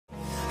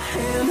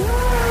And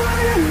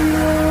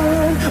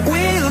on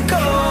we'll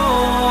go,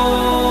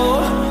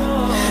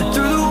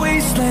 through the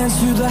wastelands,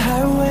 through the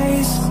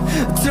highways,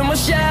 till my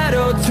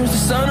shadow turns to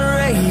sun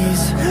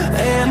rays.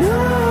 And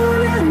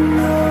on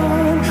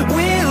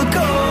we'll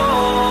go,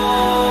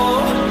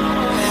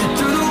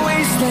 through the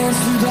wastelands,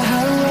 through the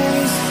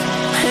highways,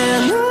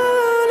 and on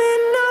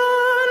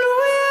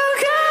we'll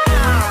go.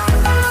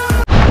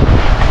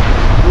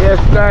 Yes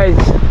guys,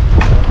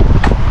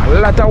 a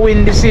lot of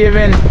wind this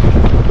evening.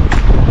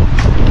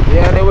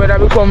 Yeah, the weather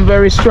become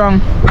very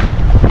strong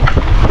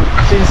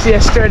since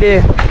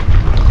yesterday.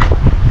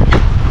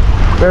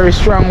 Very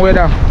strong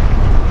weather.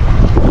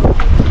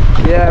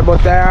 Yeah,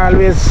 but I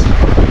always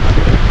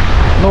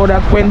know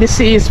that when the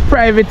sea is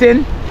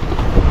privating,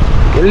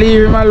 you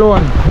leave him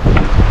alone.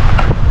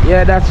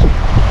 Yeah, that's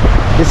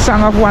the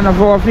song of one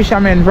of our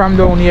fishermen from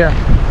down here.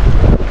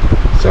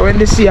 So when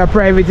the sea is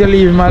private, you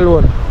leave him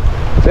alone.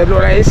 So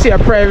look, I see a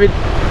private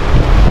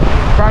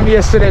from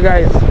yesterday,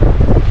 guys.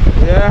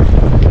 Yeah,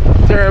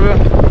 terrible.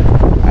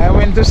 I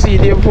went to see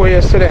the before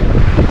yesterday.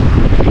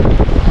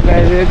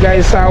 Guys, the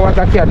guys saw what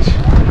I catch.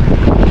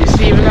 This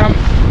evening I'm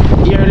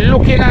here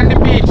looking on the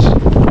beach.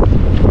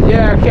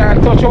 Yeah, I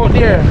can't touch out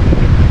there.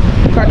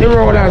 Look at the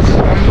rollers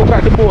and look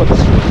at the boats.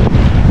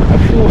 A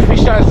few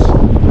fishers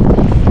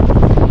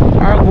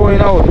are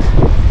going out.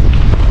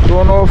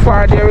 Don't know how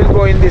far they will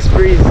go in this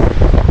breeze.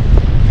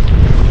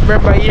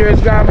 Remember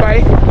years gone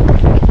by,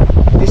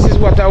 this is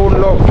what I would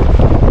love.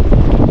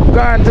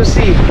 Gone to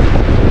sea.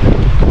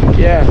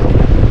 Yeah.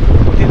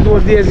 But in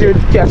those days you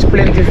would catch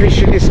plenty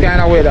fish in this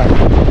kind of weather.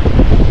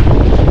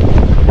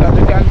 That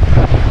you can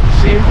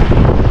see.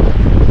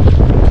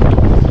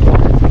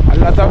 A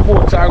lot of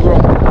boats are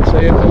grounded, so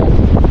you know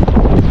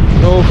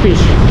no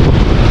fish.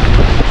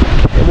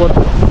 But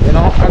you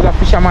know, as a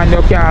fisherman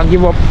you can't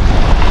give up.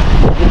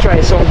 You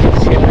try something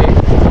same way.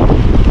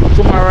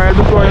 Tomorrow I'll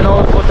be going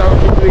out, but I'll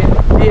be doing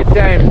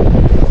daytime.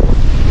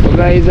 So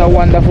guys, a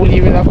wonderful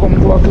evening I come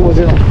to a close,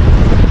 you know.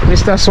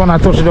 Mr. Sun a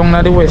touch down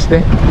in the west,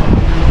 eh?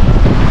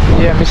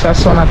 Yeah, Mr.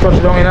 Sun a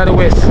touch down in the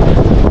west.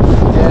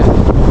 Yeah.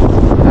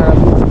 And a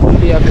beautiful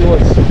day of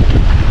close.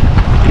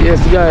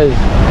 Yes guys.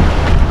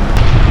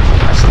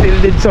 I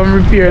still did some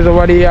repairs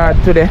over the yard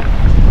today.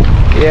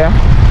 Yeah.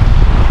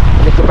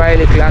 Little by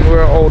little, and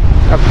we're out,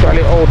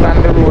 actually out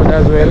on the road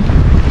as well.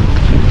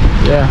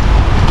 Yeah.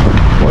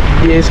 But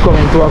the day is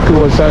coming to a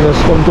close, so I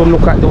just come to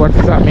look at what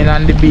is happening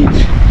on the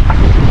beach.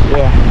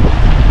 Yeah.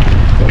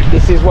 So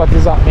this is what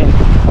is happening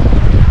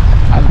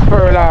on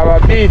Pearl Harbour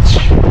Beach.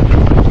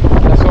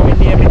 That's how we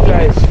name it,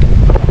 guys.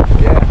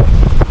 Yeah.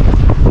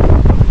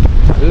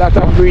 A lot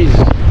of breeze.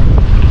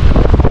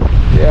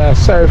 Yeah,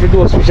 sorry for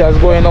those fishers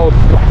going out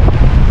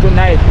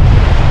tonight.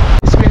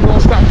 This wind don't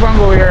stop from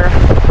go here.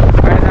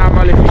 I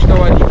normally fish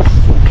nowadays.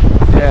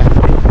 Yeah.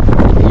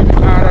 Even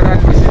harder than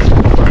this is.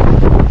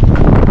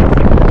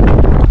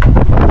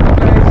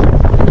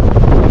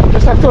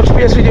 Touch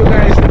base with you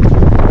guys and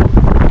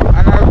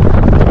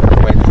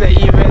Wednesday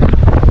evening,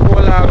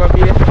 whole Harbour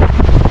Bay.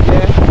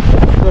 Yeah,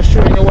 just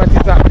showing you what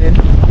is happening.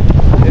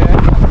 Yeah,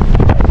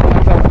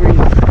 lots of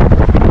breeze,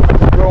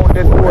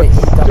 grounded boats,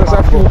 just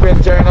a few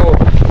venturing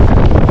out.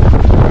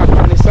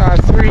 Actually saw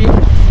 3.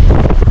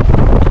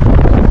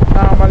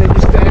 Normally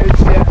this time you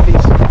see at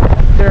least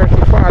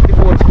 30-40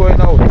 boats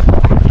going out.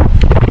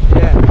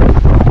 Yeah,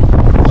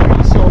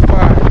 3 so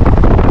far.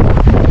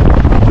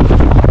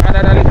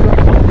 Another little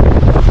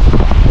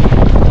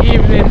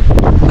evening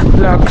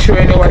vlog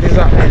showing you what is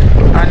happening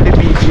on the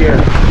beach here.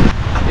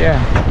 Yeah,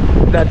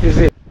 that is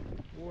it.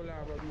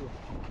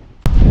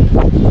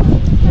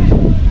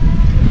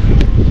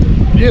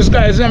 Yes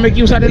guys, I make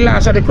use of the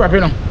last of the crap,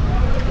 you know.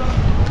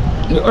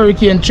 The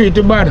hurricane treat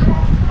too bad.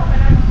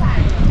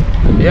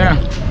 Yeah.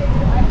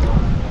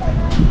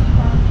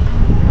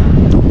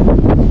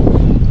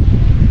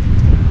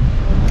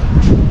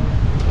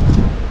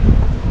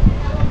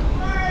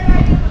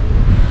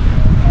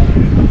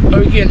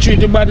 Hurricane treat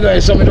too bad,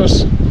 guys, so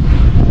just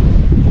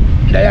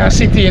they are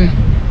sitting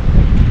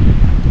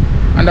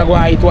and I go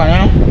and eat one,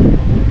 huh?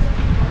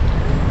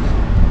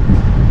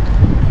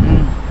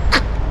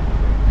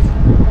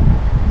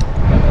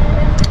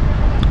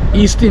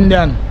 East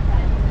Indian.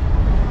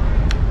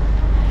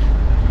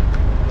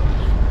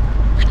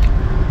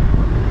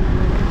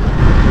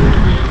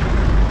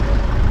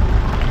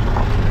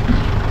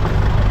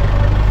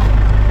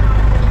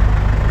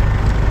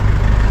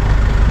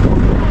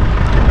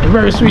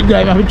 Very sweet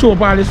guy, man. We chew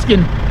up all the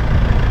skin.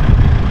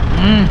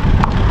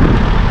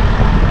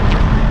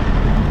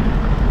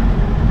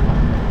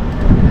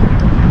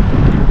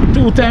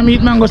 Two-time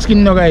eat mango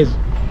skin now, guys.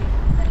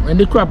 When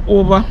the crop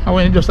over and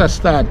when it just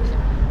start.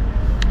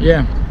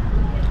 Yeah.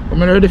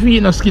 I'm ready for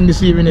eating no skin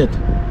this evening yet.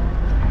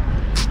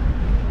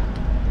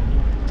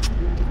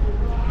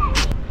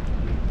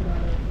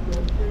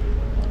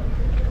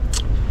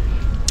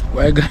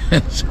 Boy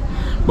guys,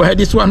 boy,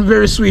 this one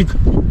very sweet.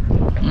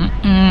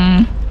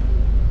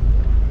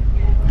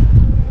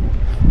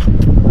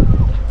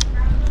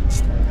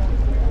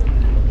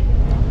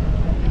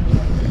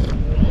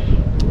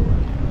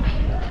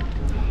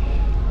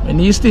 When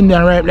the East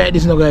Indian ripe like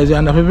this now guys, you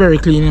have to be very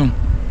clean, you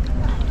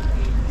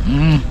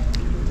know.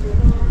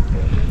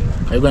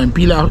 You're going to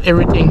peel off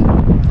everything.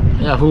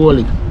 You have to hold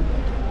it.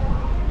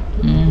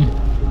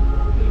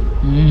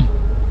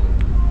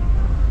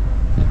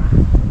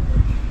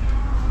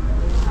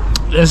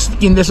 The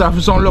skin this off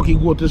is so lucky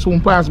go to soon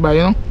pass by,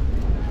 you know.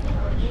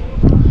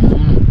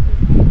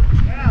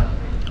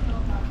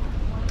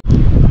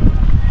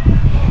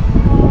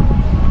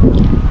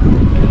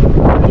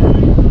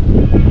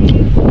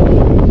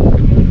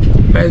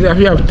 Guys, if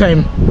you have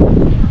time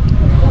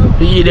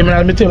to eat them,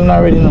 I'll be telling you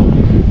already now.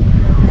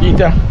 Eat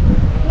them.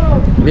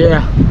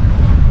 Yeah.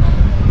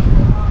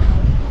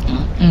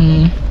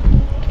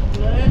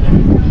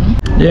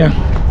 Yeah.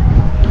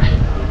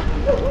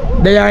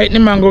 They are eating the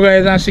mango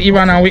guys and see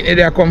Ivan and Whitney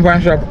there come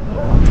from shop.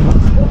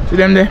 See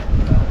them there?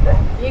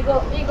 You go,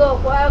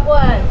 go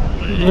on.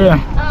 Yeah.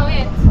 Oh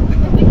wait.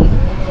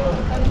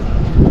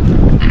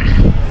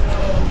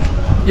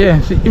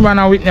 Yeah, see Ivan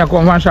and Whitney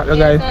come from shop, the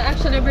guys. So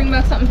actually bring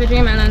back something for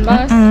Dream Island,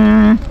 boss.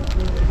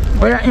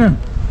 What you here?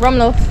 Rum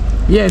loaf.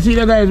 Yeah, see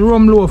the guys,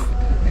 rum loaf.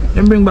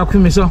 Them bring back for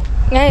me, so.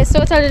 Yeah, it's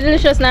totally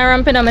delicious now,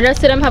 ramping up. I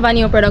just see them have a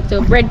new product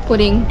too, bread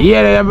pudding.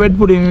 Yeah, they have bread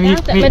pudding. Yeah,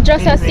 I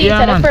just see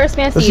it, the first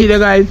me I see it. See the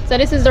guys? So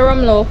this is the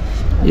rum loaf.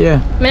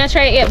 Yeah. I'm not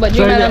try it yet, but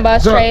Dream Island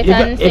boss try it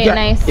and say it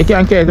nice. You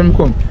can't carry them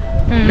come.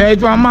 Now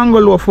it's one mango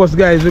loaf first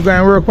guys, we're going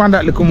to work on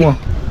that little more.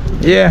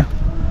 Yeah.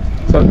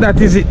 So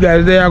that is it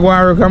guys, they are going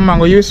to work on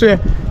mango. You saw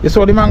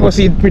the mango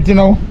seed pretty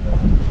now.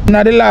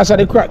 Now the last of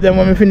the crop then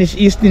when we finish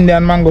East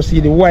Indian mango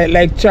seed, the white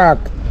like chalk.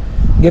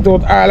 Get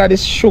out all of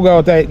this sugar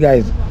out of it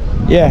guys.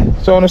 Yeah,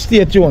 so now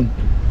stay tuned.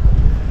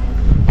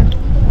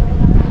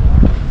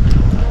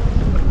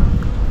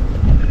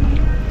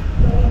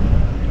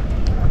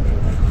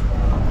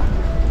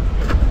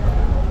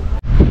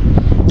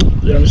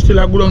 Yeah, I'm still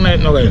a good long night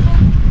now guys.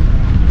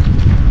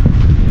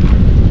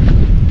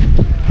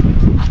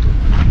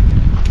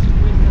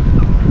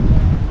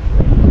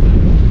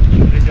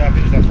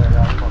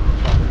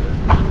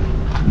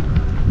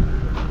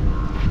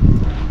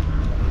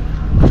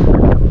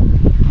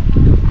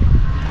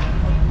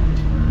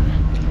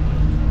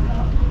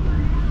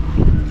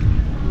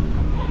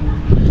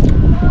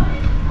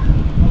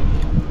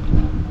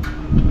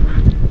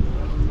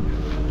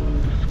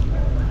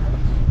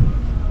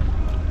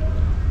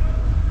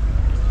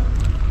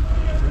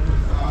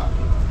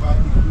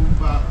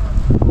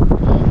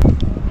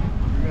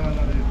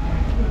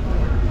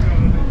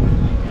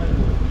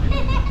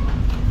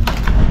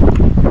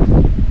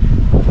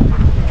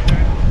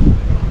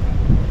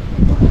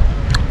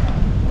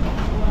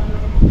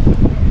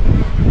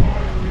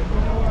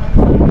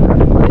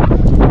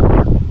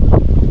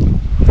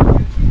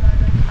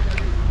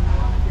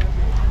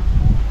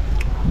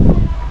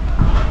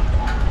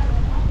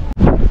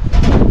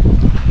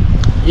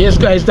 Yes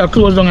guys, that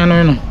closed down now,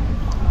 you know.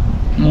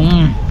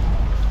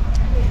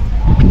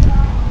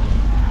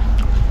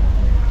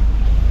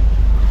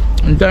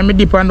 Anytime I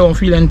dip and don't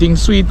feel anything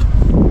sweet.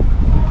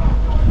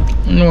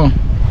 No.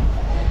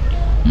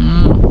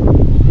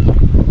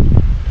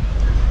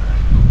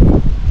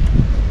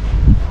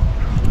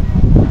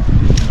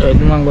 Yeah,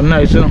 the mango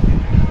nice, you know.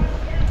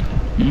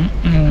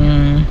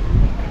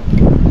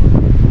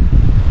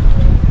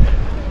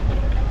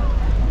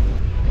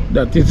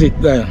 That is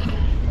it guys.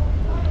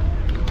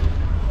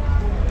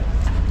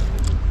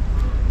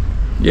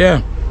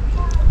 Yeah,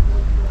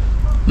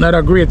 not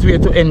a great way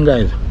to end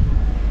guys.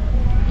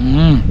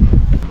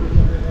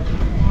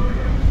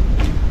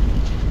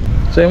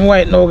 So I'm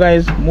white now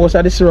guys, most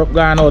of the syrup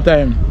gone out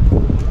time.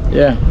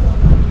 Yeah,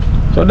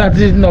 so that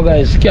is it now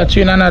guys, catch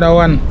you in another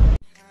one.